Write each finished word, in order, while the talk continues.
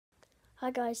Hi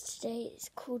guys, today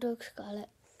it's called Dog Scarlet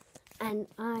and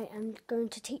I am going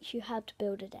to teach you how to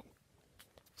build a den.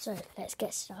 So let's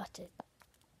get started.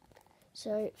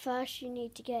 So first you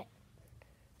need to get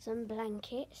some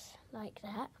blankets like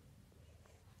that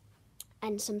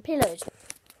and some pillows.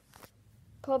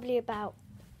 Probably about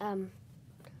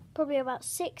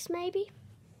 6 maybe.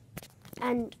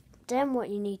 And then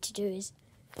what you need to do is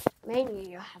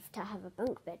mainly you have to have a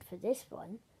bunk bed for this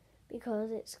one because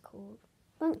it's called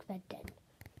bunk bed den.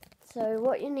 So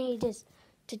what you need is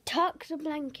to tuck the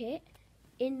blanket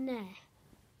in there,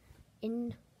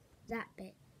 in that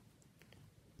bit.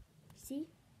 See?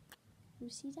 You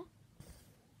see that?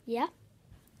 Yeah.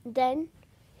 Then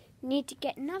you need to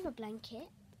get another blanket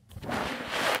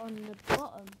on the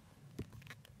bottom,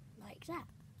 like that.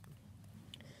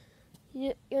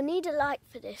 You'll need a light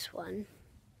for this one.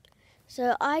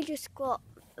 So I just got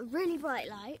a really bright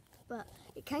light, but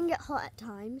it can get hot at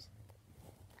times.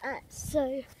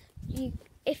 So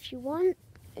if you want,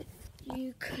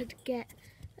 you could get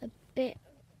a bit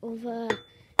of a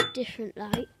different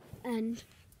light, and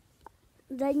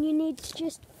then you need to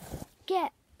just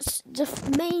get the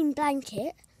main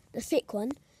blanket, the thick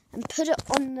one, and put it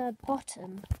on the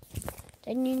bottom.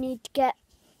 Then you need to get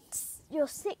your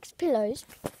 6 pillows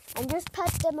and just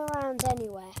put them around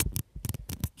anywhere.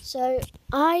 So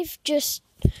I've just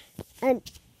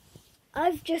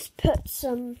put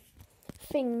some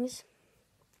things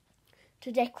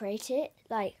to decorate it,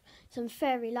 like some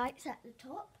fairy lights at the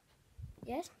top,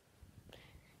 yes,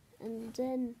 and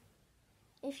then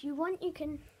if you want you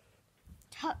can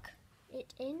tuck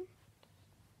it in,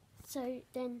 so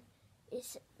then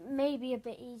it's maybe a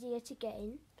bit easier to get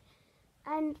in.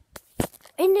 And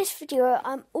in this video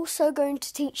I'm also going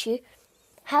to teach you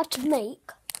how to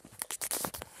make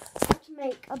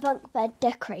a bunk bed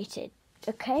decorated,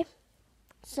 okay?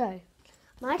 So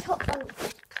my top bunk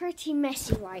is pretty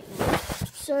messy right now,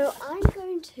 so I'm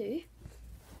going to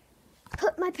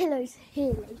put my pillows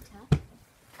here later.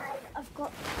 And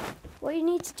what you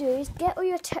need to do is get all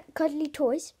your cuddly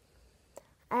toys,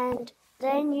 and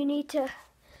then you need to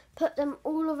put them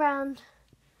all around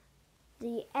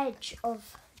the edge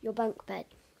of your bunk bed,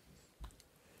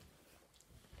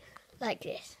 like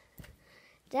this.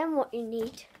 Then what you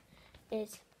need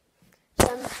is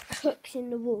some hooks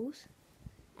in the walls,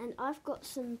 and I've got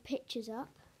some pictures up,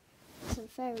 some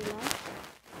fairy lights,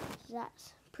 so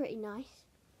that's pretty nice.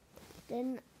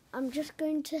 Then I'm just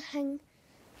going to hang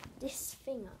this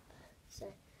thing up.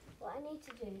 So what I need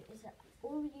to do is that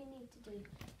all you need to do is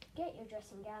get your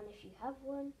dressing gown if you have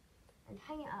one and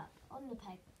hang it up on the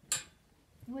peg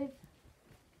with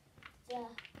the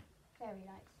fairy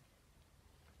lights.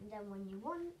 And then when you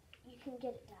want, you can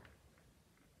get it down.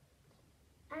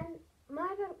 And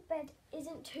my bunk bed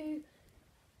isn't too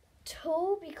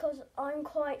tall because I'm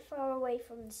quite far away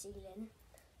from the ceiling,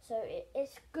 so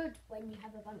it's good when you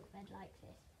have a bunk bed like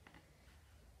this.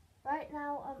 Right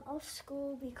now I'm off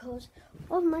school because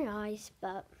of my eyes,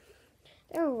 but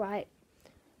they're alright.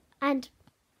 And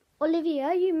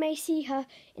Olivia, you may see her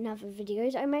in other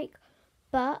videos I make,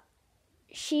 but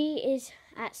she is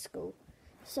at school,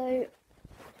 so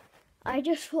I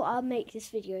just thought I'll make this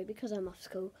video because I'm off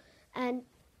school, and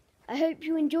I hope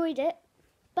you enjoyed it.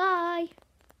 Bye!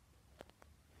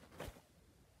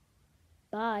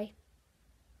 Bye.